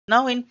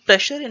Now in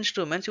pressure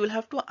instruments, you will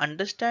have to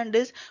understand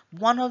is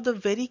one of the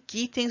very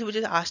key things which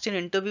is asked in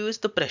interview is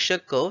the pressure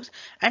curves.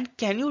 And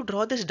can you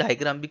draw this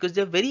diagram, because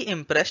they're very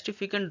impressed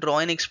if you can draw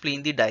and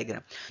explain the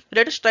diagram.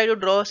 Let us try to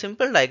draw a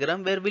simple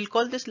diagram where we'll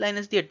call this line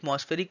as the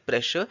atmospheric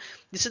pressure.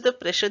 This is the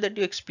pressure that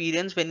you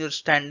experience when you're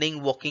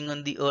standing, walking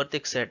on the earth,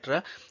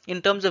 etc.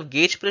 In terms of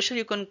gauge pressure,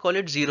 you can call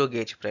it zero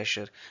gauge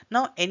pressure.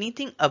 Now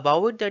anything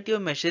above it that you're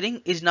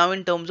measuring is now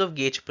in terms of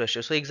gauge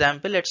pressure. So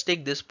example, let's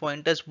take this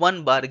point as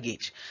 1 bar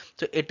gauge.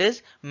 So it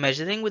is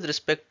measuring with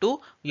respect to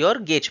your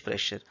gauge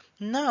pressure.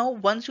 Now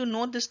once you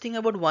know this thing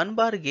about 1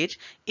 bar gauge,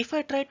 if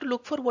I try to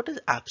look for what is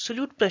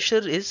absolute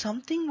pressure, is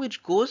something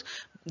which goes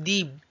the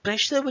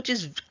pressure which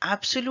is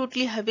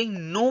absolutely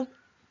having no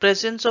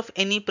presence of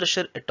any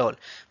pressure at all.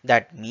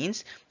 That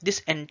means this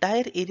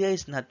entire area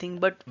is nothing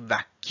but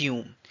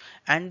vacuum,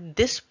 and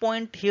this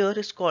point here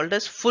is called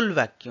as full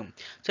vacuum.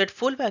 So at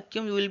full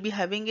vacuum you will be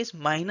having is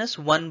minus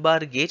 1 bar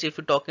gauge if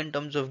you talk in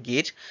terms of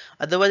gauge.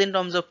 Otherwise in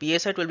terms of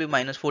psi it will be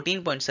minus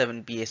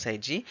 14.7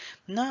 psig.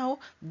 Now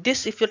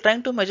this, if you're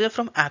trying to measure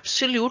from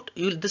absolute,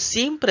 you will the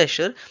same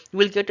pressure you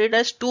will get it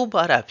as 2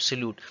 bar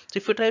absolute. So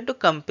if you try to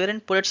compare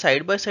and put it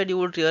side by side, you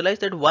would realize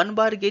that 1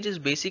 bar gauge is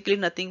basically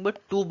nothing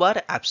but 2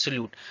 bar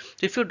absolute.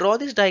 So if you draw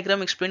this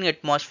diagram explaining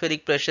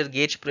atmospheric pressure,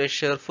 gauge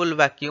pressure, full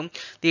vacuum,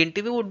 the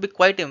interview would be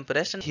quite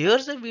impressed. And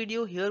here's a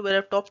video here where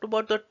I've talked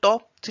about the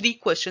top 3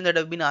 questions that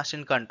have been asked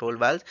in control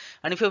valves.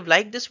 And if you've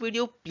liked this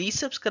video, please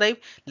subscribe.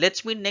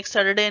 Let's meet next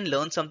Saturday and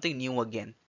learn something new again.